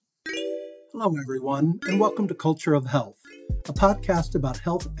Hello, everyone, and welcome to Culture of Health, a podcast about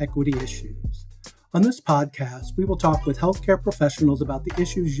health equity issues. On this podcast, we will talk with healthcare professionals about the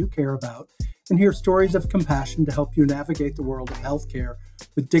issues you care about and hear stories of compassion to help you navigate the world of healthcare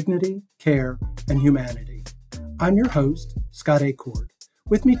with dignity, care, and humanity. I'm your host, Scott Acord.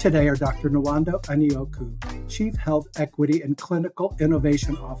 With me today are Dr. Nwando Anyaoku, Chief Health Equity and Clinical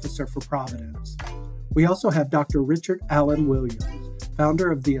Innovation Officer for Providence. We also have Dr. Richard Allen Williams,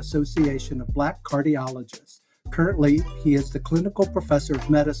 founder of the Association of Black Cardiologists. Currently, he is the clinical professor of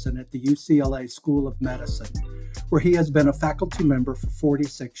medicine at the UCLA School of Medicine, where he has been a faculty member for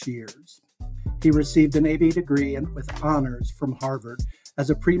 46 years. He received an AB degree with honors from Harvard as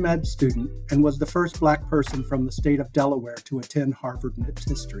a pre-med student and was the first Black person from the state of Delaware to attend Harvard in its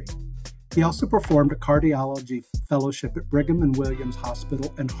history. He also performed a cardiology fellowship at Brigham and Women's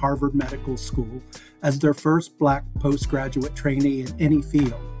Hospital and Harvard Medical School as their first Black postgraduate trainee in any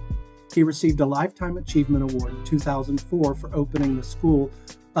field. He received a Lifetime Achievement Award in 2004 for opening the school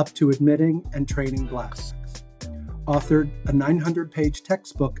up to admitting and training Blacks. Authored a 900-page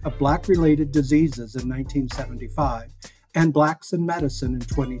textbook of Black-related diseases in 1975 and Blacks in Medicine in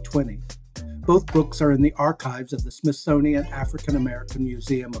 2020. Both books are in the archives of the Smithsonian African American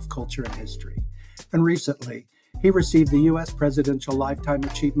Museum of Culture and History. And recently, he received the U.S. Presidential Lifetime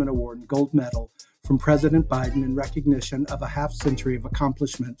Achievement Award and Gold Medal from President Biden in recognition of a half-century of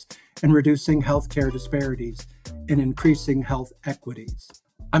accomplishments in reducing healthcare disparities and increasing health equities.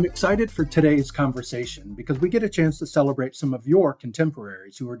 I'm excited for today's conversation because we get a chance to celebrate some of your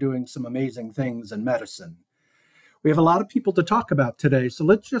contemporaries who are doing some amazing things in medicine. We have a lot of people to talk about today, so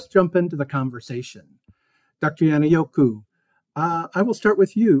let's just jump into the conversation. Dr. Anyaoku, I will start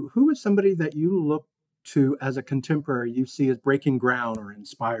with you. Who is somebody that you look to as a contemporary you see as breaking ground or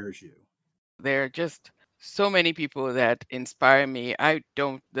inspires you? There are just so many people that inspire me.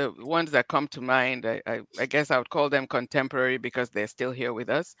 The ones that come to mind, I guess I would call them contemporary because they're still here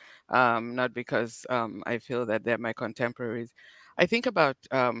with us, not because I feel that they're my contemporaries. I think about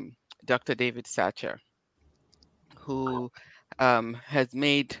Dr. David Satcher, who has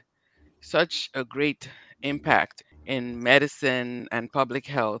made such a great impact in medicine and public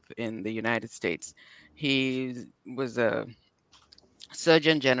health in the United States. He was a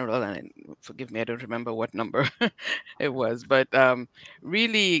Surgeon General, and forgive me, I don't remember what number it was, but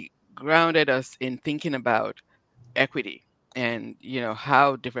really grounded us in thinking about equity and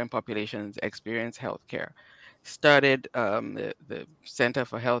how different populations experience healthcare. Started the Center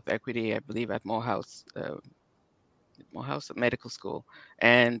for Health Equity, I believe, at Morehouse Medical School,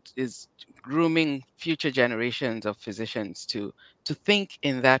 and is grooming future generations of physicians to think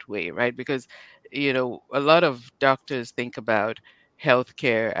in that way, right? Because a lot of doctors think about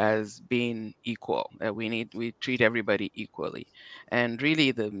healthcare as being equal. We treat everybody equally, and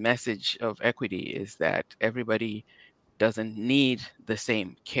really the message of equity is that everybody doesn't need the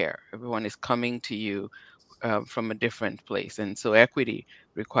same care. Everyone is coming to you from a different place. And so equity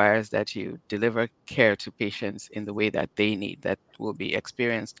requires that you deliver care to patients in the way that they need, that will be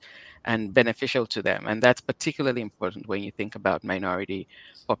experienced and beneficial to them. And that's particularly important when you think about minority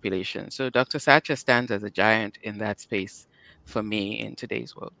populations. So Dr. Satcher stands as a giant in that space for me in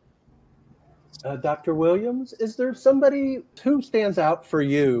today's world. Dr. Williams, is there somebody who stands out for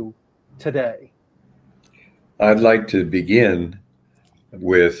you today? I'd like to begin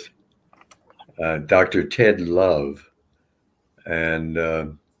with Dr. Ted Love. And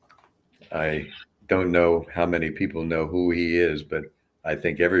I don't know how many people know who he is, but I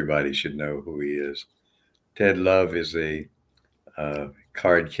think everybody should know who he is. Ted Love is a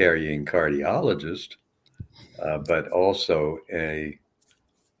card-carrying cardiologist, but also a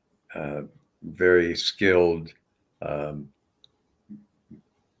very skilled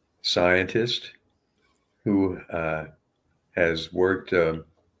scientist who has worked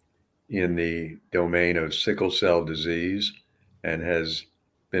in the domain of sickle cell disease and has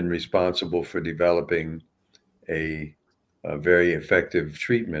been responsible for developing a very effective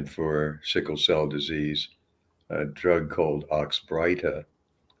treatment for sickle cell disease, a drug called Oxbryta.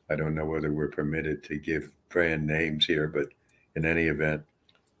 I don't know whether we're permitted to give brand names here, but in any event,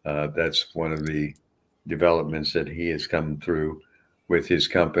 that's one of the developments that he has come through with his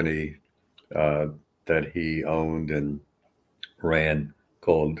company that he owned and ran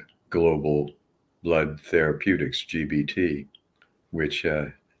called Global Blood Therapeutics, GBT, which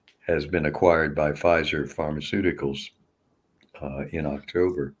has been acquired by Pfizer Pharmaceuticals in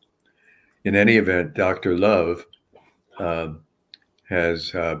October. In any event, Dr. Love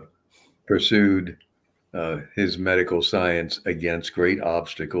has pursued his medical science against great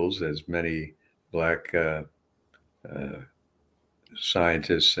obstacles, as many Black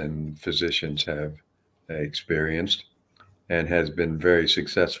scientists and physicians have experienced, and has been very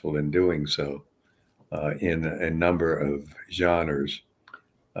successful in doing so in a number of genres.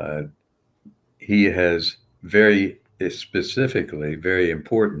 Uh, he has very specifically, very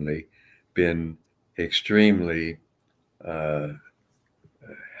importantly, been extremely uh,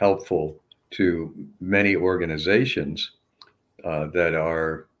 helpful to many organizations that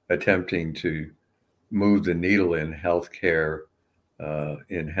are attempting to move the needle in healthcare,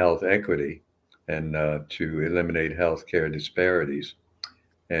 in health equity, and to eliminate healthcare disparities,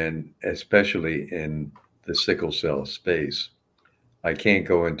 and especially in the sickle cell space. I can't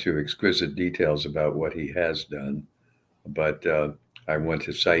go into exquisite details about what he has done, but I want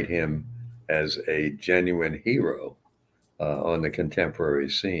to cite him as a genuine hero on the contemporary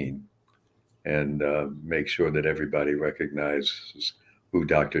scene, and make sure that everybody recognizes who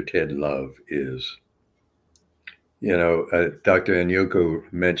Dr. Ted Love is. Dr. Anyuko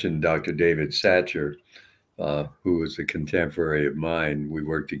mentioned Dr. David Satcher, who was a contemporary of mine. We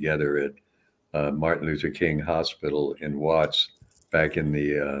worked together at Martin Luther King Hospital in Watts back in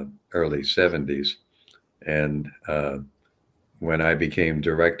the early 70s. And when I became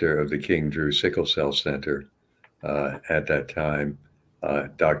director of the King Drew Sickle Cell Center at that time,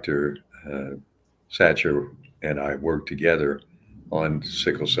 Dr. Satcher and I worked together on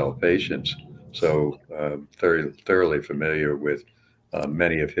sickle cell patients. So thoroughly familiar with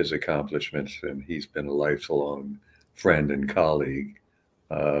many of his accomplishments, and he's been a lifelong friend and colleague.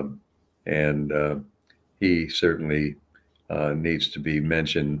 And he certainly needs to be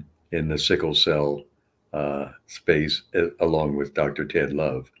mentioned in the sickle cell space, along with Dr. Ted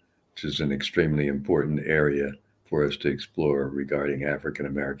Love, which is an extremely important area for us to explore regarding African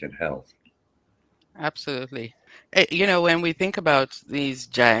American health. Absolutely. When we think about these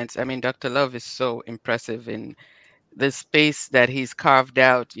giants, I mean, Dr. Love is so impressive in the space that he's carved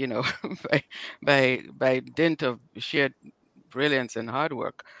out, by by dint of sheer brilliance and hard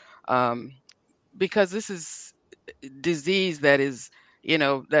work. Because this is disease that is,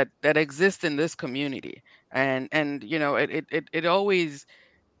 that exists in this community. And it always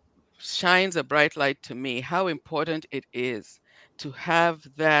shines a bright light to me how important it is to have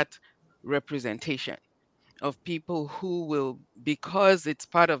that representation of people who will, because it's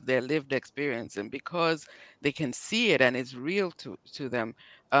part of their lived experience and because they can see it and it's real to them,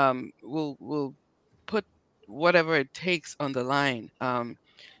 will put whatever it takes on the line,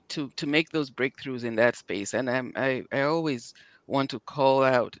 to make those breakthroughs in that space. And I always want to call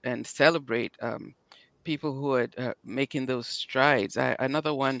out and celebrate people who are making those strides.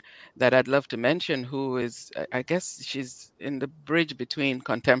 Another one that I'd love to mention, who is, I guess she's in the bridge between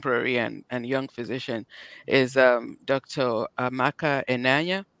contemporary and young physician, is Dr. Amaka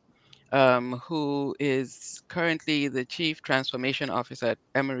Enanya, who is currently the Chief Transformation Officer at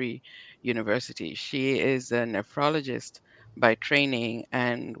Emory University. She is a nephrologist by training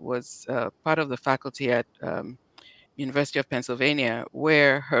and was part of the faculty at University of Pennsylvania,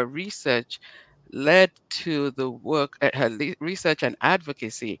 where her research led to the work, research and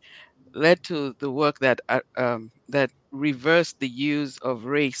advocacy led to the work that reversed the use of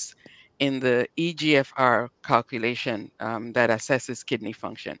race in the EGFR calculation that assesses kidney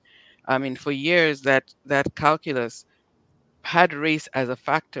function. I mean, for years that calculus had race as a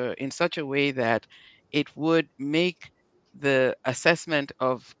factor in such a way that it would make the assessment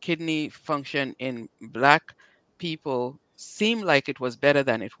of kidney function in Black people seem like it was better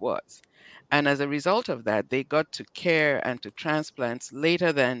than it was. And as a result of that, they got to care and to transplants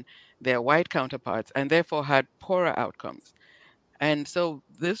later than their white counterparts and therefore had poorer outcomes. And so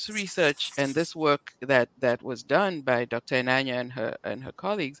this research and this work that was done by Dr. Enanya and her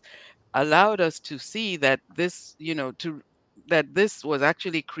colleagues allowed us to see that this was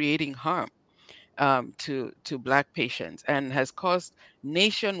actually creating harm to Black patients and has caused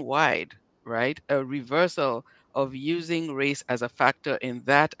nationwide, right, a reversal of using race as a factor in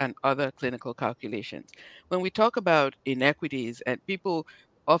that and other clinical calculations. When we talk about inequities, and people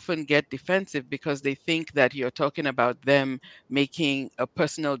often get defensive because they think that you're talking about them making a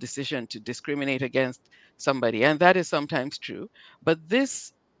personal decision to discriminate against somebody, and that is sometimes true. But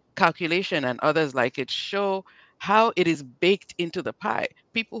this calculation and others like it show how it is baked into the pie.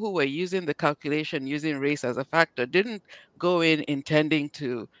 People who were using the calculation using race as a factor didn't go in intending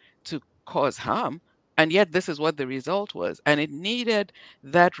to cause harm, and yet this is what the result was. And it needed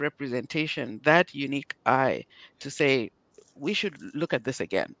that representation, that unique eye, to say we should look at this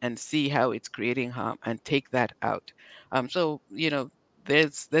again and see how it's creating harm and take that out. So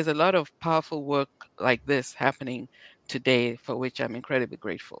there's a lot of powerful work like this happening today, for which I'm incredibly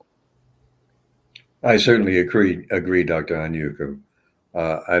grateful. I certainly agree, Dr. Anyuko.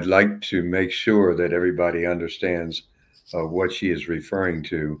 I'd like to make sure that everybody understands what she is referring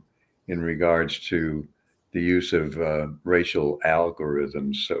to in regards to the use of racial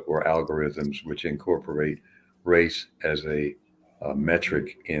algorithms or algorithms which incorporate race as a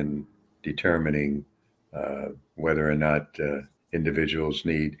metric in determining whether or not individuals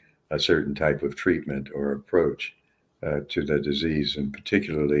need a certain type of treatment or approach to the disease, and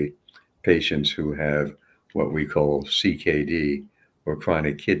particularly patients who have what we call CKD, or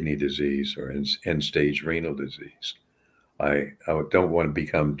chronic kidney disease, or end stage renal disease. I don't want to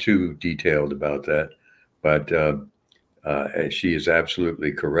become too detailed about that, but she is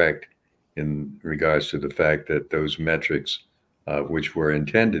absolutely correct in regards to the fact that those metrics, which were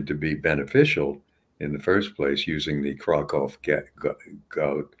intended to be beneficial in the first place, using the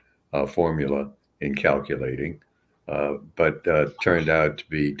Krakoff-Gaut formula in calculating, but turned out to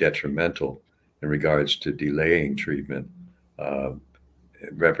be detrimental in regards to delaying treatment, uh,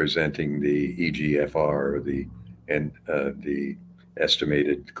 representing the EGFR, or the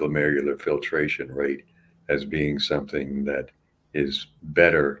estimated glomerular filtration rate, as being something that is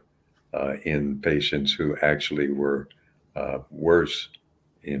better in patients who actually were worse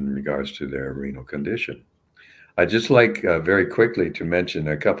in regards to their renal condition. I'd just like very quickly to mention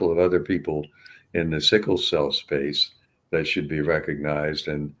a couple of other people in the sickle cell space that should be recognized,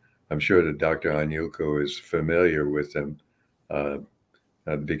 and I'm sure that Dr. Anyuko is familiar with them uh,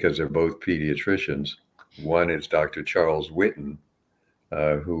 because they're both pediatricians. One is Dr. Charles Whitten,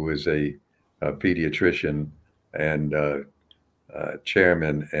 who is a pediatrician and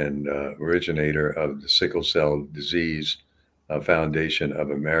chairman and originator of the Sickle Cell Disease Foundation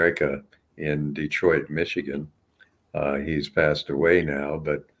of America in Detroit, Michigan. He's passed away now,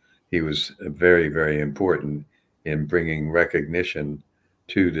 but he was very, very important in bringing recognition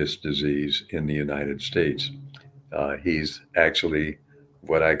to this disease in the United States. He's actually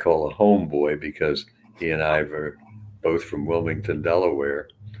what I call a homeboy, because he and I were both from Wilmington, Delaware,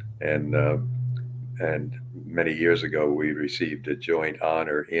 and and many years ago we received a joint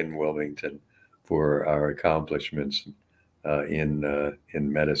honor in Wilmington for our accomplishments in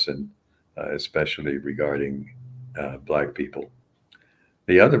medicine, especially regarding Black people.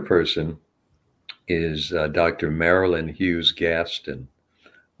 The other person is Dr. Marilyn Hughes Gaston,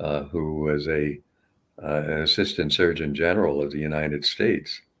 who was an assistant surgeon general of the United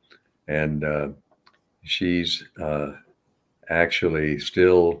States. And she's actually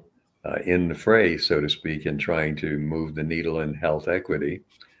still in the fray, so to speak, in trying to move the needle in health equity.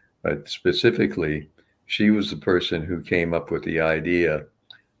 But specifically, she was the person who came up with the idea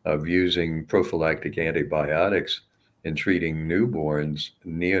of using prophylactic antibiotics in treating newborns,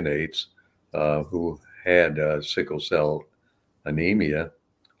 neonates who had sickle cell anemia.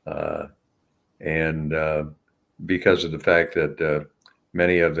 Uh, and because of the fact that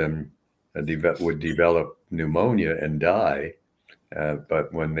many of them would develop pneumonia and die,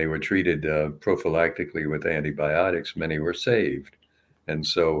 but when they were treated prophylactically with antibiotics, many were saved. And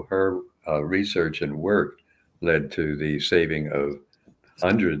so her research and work led to the saving of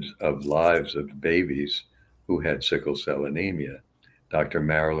hundreds of lives of babies who had sickle cell anemia. Dr.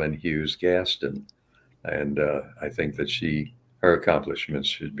 Marilyn Hughes Gaston. And I think that her accomplishments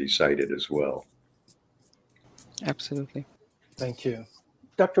should be cited as well. Absolutely. Thank you.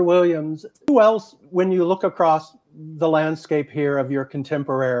 Dr. Williams, who else, when you look across the landscape here of your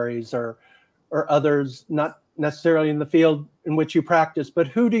contemporaries or others, not necessarily in the field in which you practice, but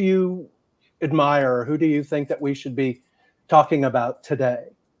who do you admire, or who do you think that we should be talking about today?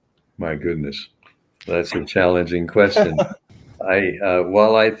 My goodness, that's a challenging question.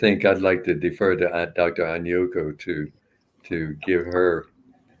 While I think I'd like to defer to Dr. Anyuko to give her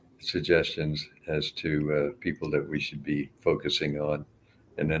suggestions as to people that we should be focusing on,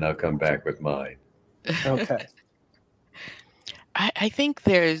 and then I'll come back with mine. Okay. I think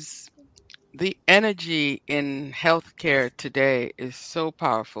there's the energy in healthcare today is so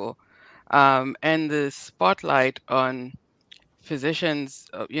powerful, and the spotlight on physicians,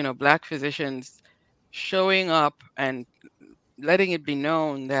 Black physicians, showing up and letting it be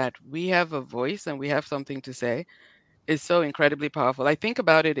known that we have a voice and we have something to say is so incredibly powerful. I think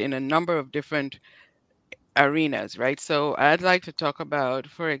about it in a number of different arenas, right? So I'd like to talk about,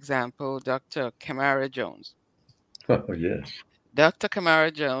 for example, Dr. Kamara Jones. Oh, yes. Dr.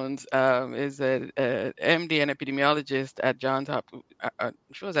 Kamara Jones is a MD and epidemiologist at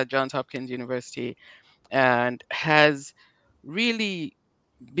she was at Johns Hopkins University, and has really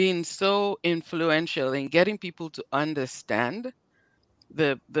been so influential in getting people to understand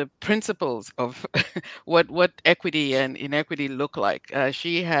the principles of what equity and inequity look like.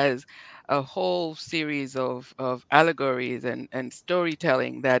 She has a whole series of allegories and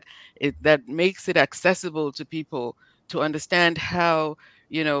storytelling that makes it accessible to people to understand how,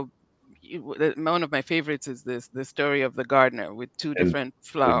 you know, one of my favorites is the story of the gardener with two And different the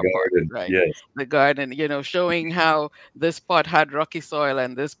flower pots, garden, right? yes. The garden, showing how this pot had rocky soil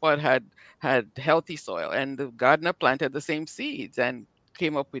and this pot had healthy soil, and the gardener planted the same seeds and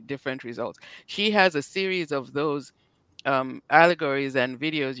came up with different results. She has a series of those allegories and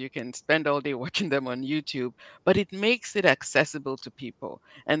videos. You can spend all day watching them on YouTube, but it makes it accessible to people.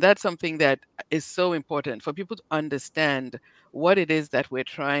 And that's something that is so important for people to understand what it is that we're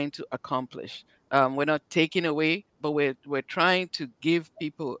trying to accomplish. We're not taking away, but we're trying to give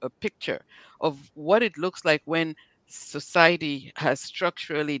people a picture of what it looks like when society has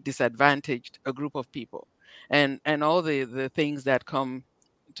structurally disadvantaged a group of people, and all the things that come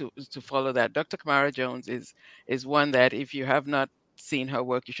to follow that. Dr. Kamara Jones is one that, if you have not seen her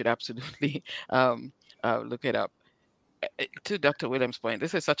work, you should absolutely um, look it up. To Dr. Williams' point,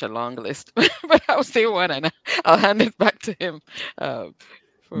 this is such a long list, but I'll say one and I'll hand it back to him uh,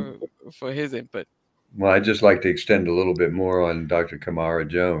 for for his input. Well, I'd just like to extend a little bit more on Dr. Kamara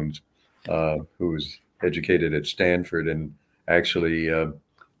Jones, who was educated at Stanford, and actually,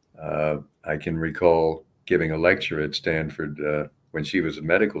 I can recall giving a lecture at Stanford when she was a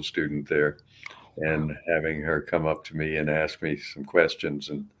medical student there, and having her come up to me and ask me some questions.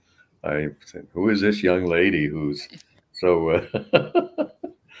 And I said, "Who is this young lady who's so?"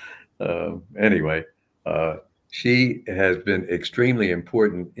 Anyway, uh, she has been extremely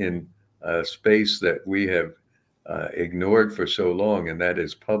important in a space that we have ignored for so long, and that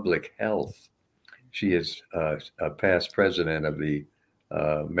is public health. She is a past president of the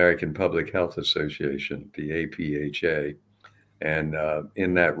American Public Health Association, the APHA, and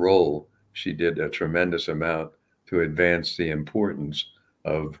in that role, she did a tremendous amount to advance the importance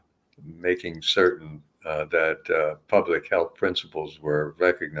of making certain that public health principles were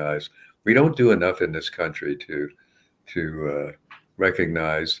recognized. We don't do enough in this country to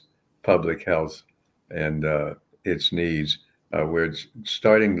recognize public health and its needs. We're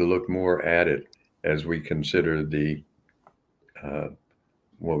starting to look more at it as we consider the uh,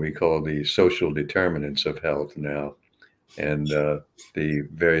 what we call the social determinants of health now, and the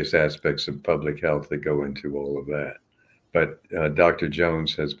various aspects of public health that go into all of that. But Dr.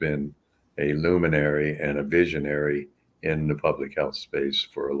 Jones has been a luminary and a visionary in the public health space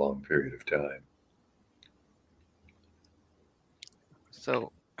for a long period of time.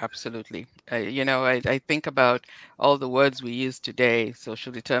 So absolutely, I think about all the words we use today: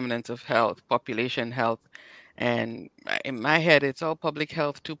 social determinants of health, population health, and in my head, it's all public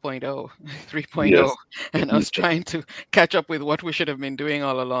health 2.0, 3.0, Yes. and us trying to catch up with what we should have been doing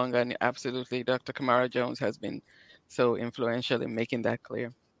all along. And absolutely, Dr. Kamara Jones has been so influential in making that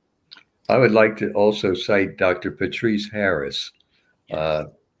clear. I would like to also cite Dr. Patrice Harris, uh, Yes.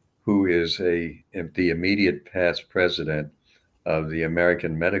 who is the immediate past president of the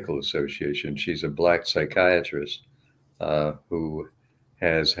American Medical Association. She's a Black psychiatrist who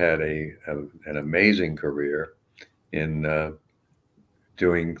has had an amazing career in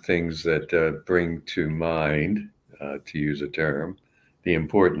doing things that bring to mind, to use a term, the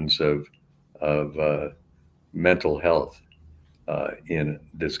importance of mental health in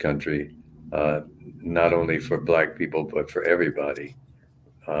this country, uh, not only for Black people but for everybody.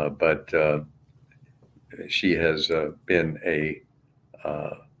 But she has been uh,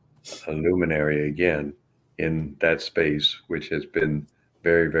 a luminary again in that space, which has been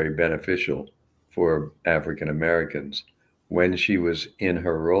very, very beneficial for African Americans. When she was in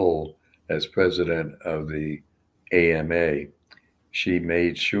her role as president of the AMA, she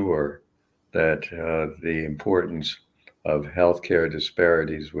made sure that the importance of healthcare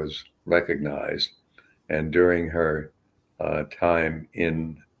disparities was recognized. And during her time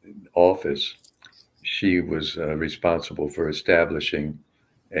in office, she was responsible for establishing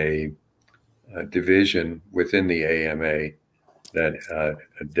a division within the AMA that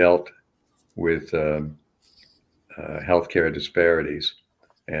dealt with healthcare disparities.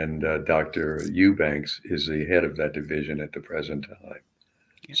 And Dr. Eubanks is the head of that division at the present time.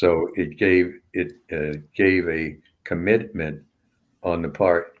 Yeah. So it gave a commitment on the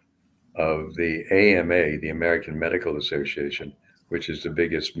part of the AMA, the American Medical Association, which is the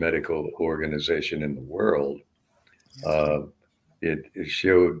biggest medical organization in the world. Uh, it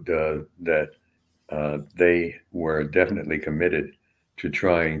showed that they were definitely committed to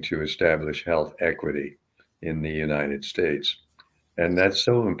trying to establish health equity in the United States. And that's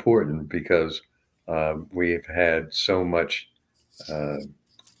so important because we've had so much uh,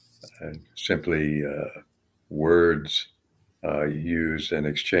 simply words used and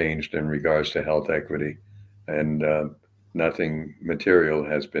exchanged in regards to health equity. And nothing material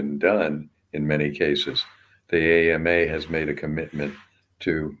has been done in many cases. The AMA has made a commitment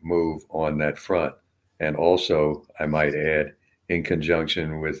to move on that front. And also, I might add, in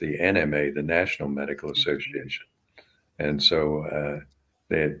conjunction with the NMA, the National Medical Association. And so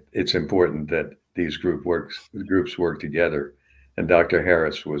it's important that these groups work together. And Dr.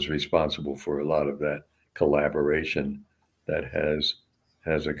 Harris was responsible for a lot of that collaboration that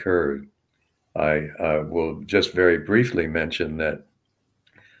has occurred. I will just very briefly mention that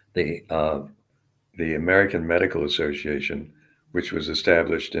the American Medical Association, which was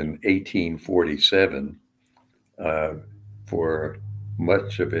established in 1847, for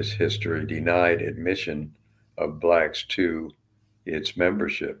much of its history denied admission of blacks to its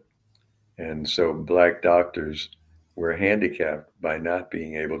membership. And so black doctors were handicapped by not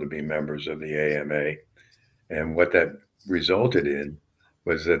being able to be members of the AMA. And what that resulted in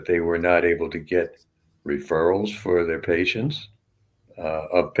was that they were not able to get referrals for their patients,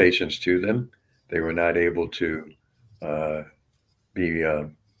 of patients to them. They were not able to be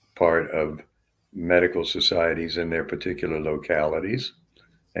part of medical societies in their particular localities,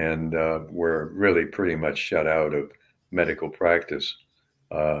 and were really pretty much shut out of medical practice.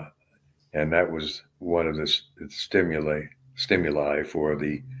 And that was one of the stimuli for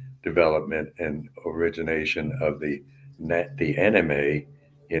the development and origination of the NMA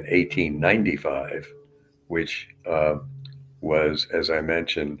in 1895, which was, as I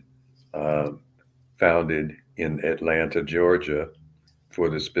mentioned, founded in Atlanta, Georgia, for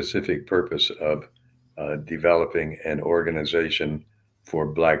the specific purpose of developing an organization for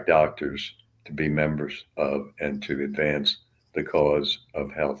Black doctors to be members of and to advance the cause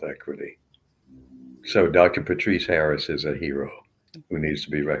of health equity. So Dr. Patrice Harris is a hero who needs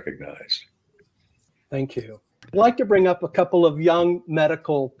to be recognized. Thank you. I'd like to bring up a couple of young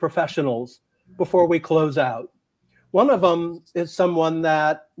medical professionals before we close out. One of them is someone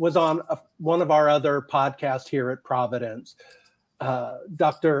that was on one of our other podcasts here at Providence,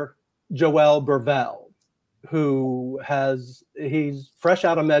 Dr. Joel Bervell, he's fresh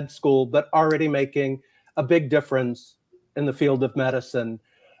out of med school, but already making a big difference in the field of medicine.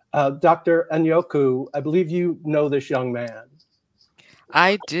 Dr. Anyoku, I believe you know this young man.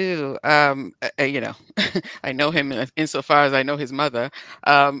 I do. I know him insofar as I know his mother,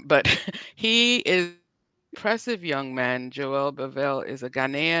 but he is an impressive young man. Joel Bervell is a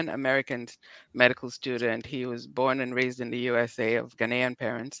Ghanaian American medical student. He was born and raised in the USA of Ghanaian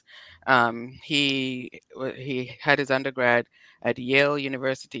parents. He had his undergrad at Yale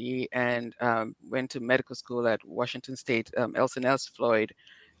University and went to medical school at Washington State, Elson S. Floyd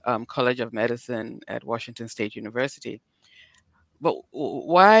College of Medicine at Washington State University. But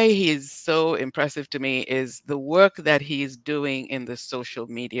why he is so impressive to me is the work that he's doing in the social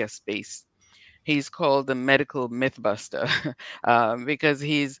media space. He's called the medical mythbuster because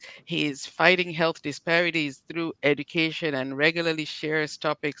he's fighting health disparities through education and regularly shares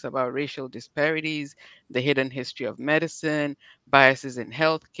topics about racial disparities, the hidden history of medicine, biases in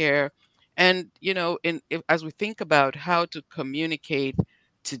healthcare. And, as we think about how to communicate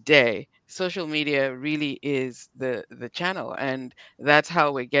today, social media really is the channel, and that's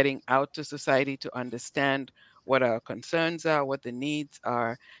how we're getting out to society to understand what our concerns are, what the needs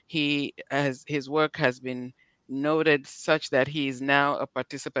are. His work has been noted such that he is now a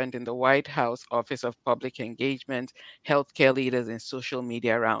participant in the White House Office of Public Engagement, Healthcare Leaders in Social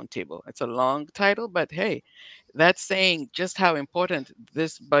Media Roundtable. It's a long title, but hey, that's saying just how important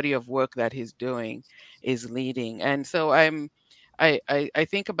this body of work that he's doing is leading. And so I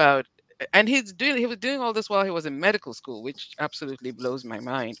think about, and he was doing all this while he was in medical school, which absolutely blows my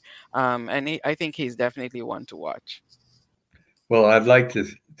mind. I think he's definitely one to watch. Well, I'd like to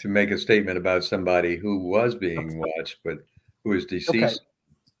make a statement about somebody who was being watched, but who is deceased. Okay.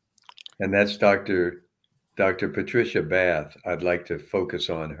 And that's Dr. Patricia Bath. I'd like to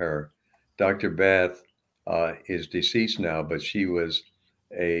focus on her. Dr. Bath is deceased now, but she was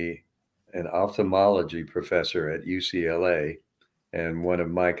an ophthalmology professor at UCLA and one of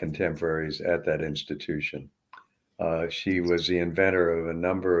my contemporaries at that institution. She was the inventor of a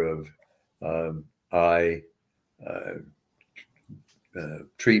number of eye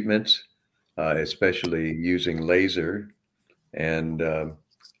treatments, especially using laser. And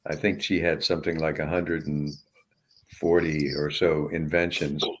I think she had something like 140 or so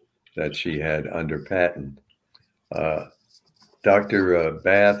inventions that she had under patent. Dr.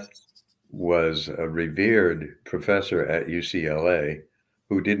 Bath was a revered professor at UCLA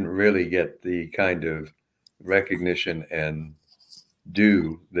who didn't really get the kind of recognition and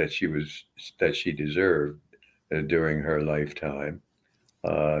due that she deserved. during her lifetime.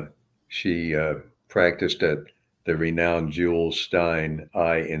 She practiced at the renowned Jules Stein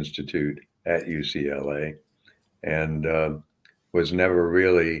Eye Institute at UCLA, and was never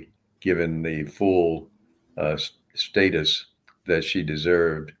really given the full status that she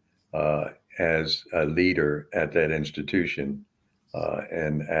deserved as a leader at that institution,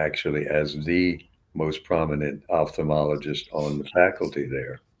 and actually as the most prominent ophthalmologist on the faculty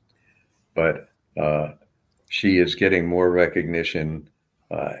there. But she is getting more recognition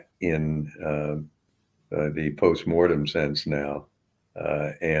in the post-mortem sense now,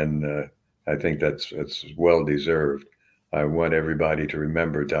 and I think that's well deserved. I want everybody to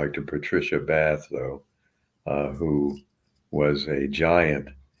remember Dr. Patricia Bath, though, who was a giant,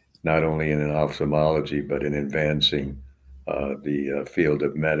 not only in ophthalmology, but in advancing the field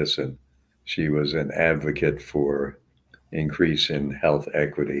of medicine. She was an advocate for increase in health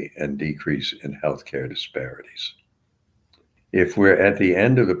equity and decrease in healthcare disparities. If we're at the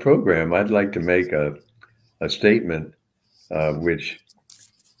end of the program, I'd like to make a statement which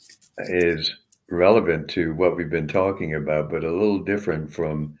is relevant to what we've been talking about, but a little different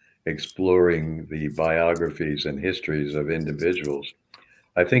from exploring the biographies and histories of individuals.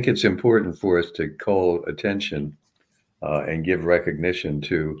 I think it's important for us to call attention and give recognition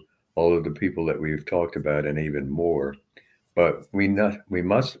to all of the people that we've talked about and even more. But we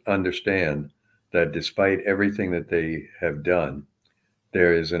must understand that despite everything that they have done,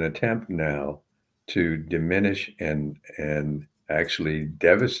 there is an attempt now to diminish and actually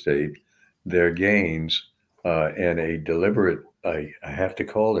devastate their gains and a deliberate, I have to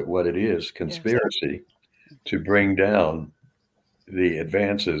call it what it is, conspiracy to bring down the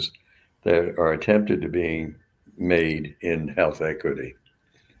advances that are attempted to being made in health equity.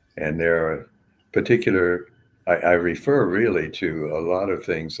 And there are particular, I refer really to a lot of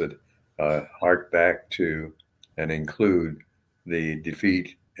things that hark back to and include the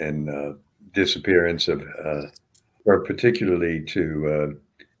defeat and disappearance of, or particularly to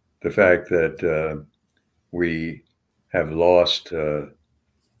the fact that we have lost a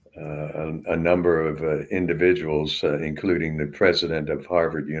number of individuals, including the president of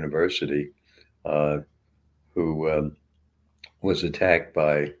Harvard University, who was attacked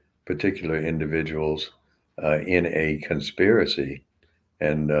by particular individuals in a conspiracy.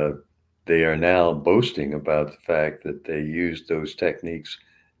 And they are now boasting about the fact that they used those techniques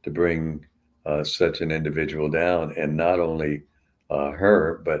to bring such an individual down, and not only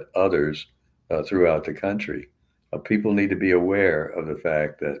her, but others throughout the country. People need to be aware of the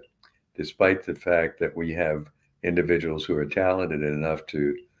fact that despite the fact that we have individuals who are talented enough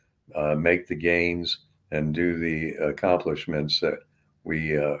to make the gains and do the accomplishments that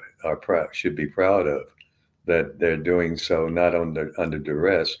we should be proud of, that they're doing so not under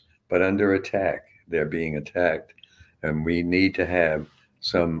duress, but under attack. They're being attacked, and we need to have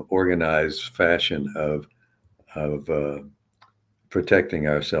some organized fashion of protecting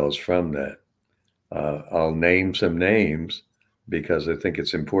ourselves from that. I'll name some names because I think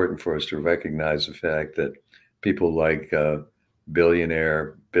it's important for us to recognize the fact that people like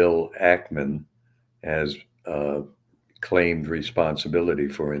billionaire Bill Ackman has claimed responsibility,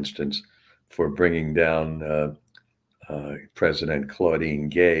 for instance, for bringing down President Claudine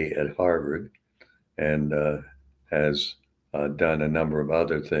Gay at Harvard, and has done a number of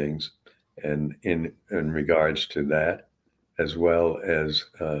other things and in regards to that, as well as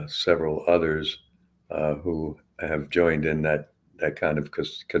several others who have joined in that kind of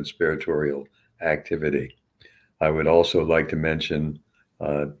conspiratorial activity. I would also like to mention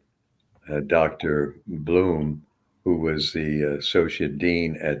Dr. Bloom, who was the associate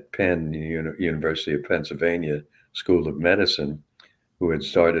dean at Penn, University of Pennsylvania School of Medicine, who had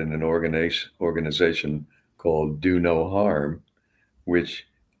started an organization called Do No Harm, which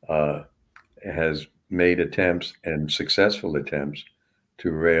has made attempts and successful attempts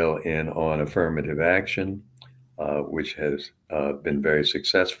to rail in on affirmative action, which has been very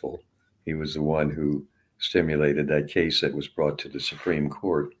successful. He was the one who stimulated that case that was brought to the Supreme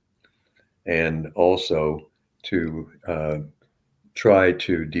Court, and also to try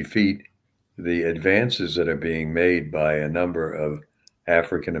to defeat the advances that are being made by a number of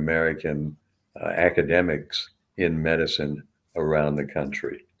African American academics in medicine around the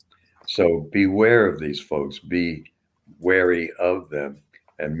country. So beware of these folks, be wary of them,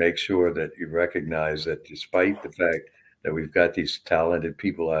 and make sure that you recognize that despite the fact that we've got these talented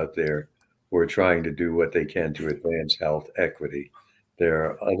people out there who are trying to do what they can to advance health equity, there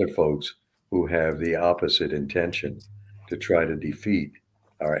are other folks who have the opposite intention, to try to defeat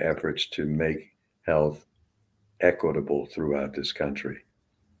our efforts to make health equitable throughout this country.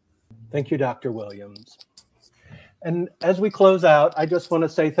 Thank you, Dr. Williams. And as we close out, I just want to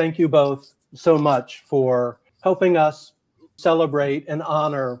say thank you both so much for helping us celebrate and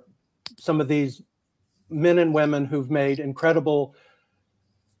honor some of these men and women who've made incredible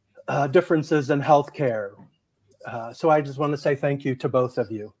differences in healthcare. So I just want to say thank you to both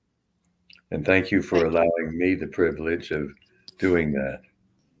of you. And thank you for allowing me the privilege of doing that.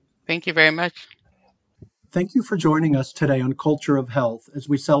 Thank you very much. Thank you for joining us today on Culture of Health as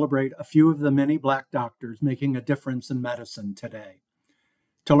we celebrate a few of the many Black doctors making a difference in medicine today.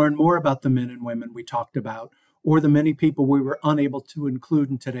 To learn more about the men and women we talked about, or the many people we were unable to include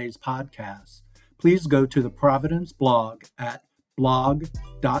in today's podcast, please go to the Providence blog at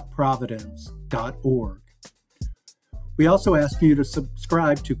blog.providence.org. We also ask you to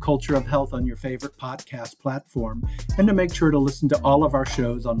subscribe to Culture of Health on your favorite podcast platform and to make sure to listen to all of our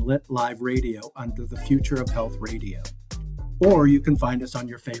shows on Lit Live Radio under the Future of Health Radio. Or you can find us on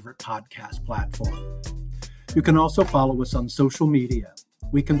your favorite podcast platform. You can also follow us on social media.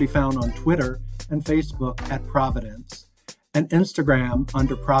 We can be found on Twitter and Facebook at Providence and Instagram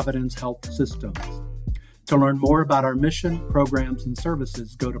under Providence Health Systems. To learn more about our mission, programs, and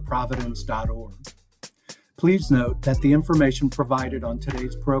services, go to providence.org. Please note that the information provided on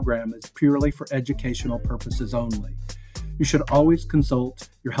today's program is purely for educational purposes only. You should always consult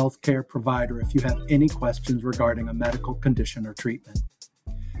your healthcare provider if you have any questions regarding a medical condition or treatment.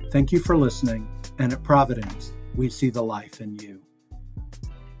 Thank you for listening, and at Providence, we see the life in you.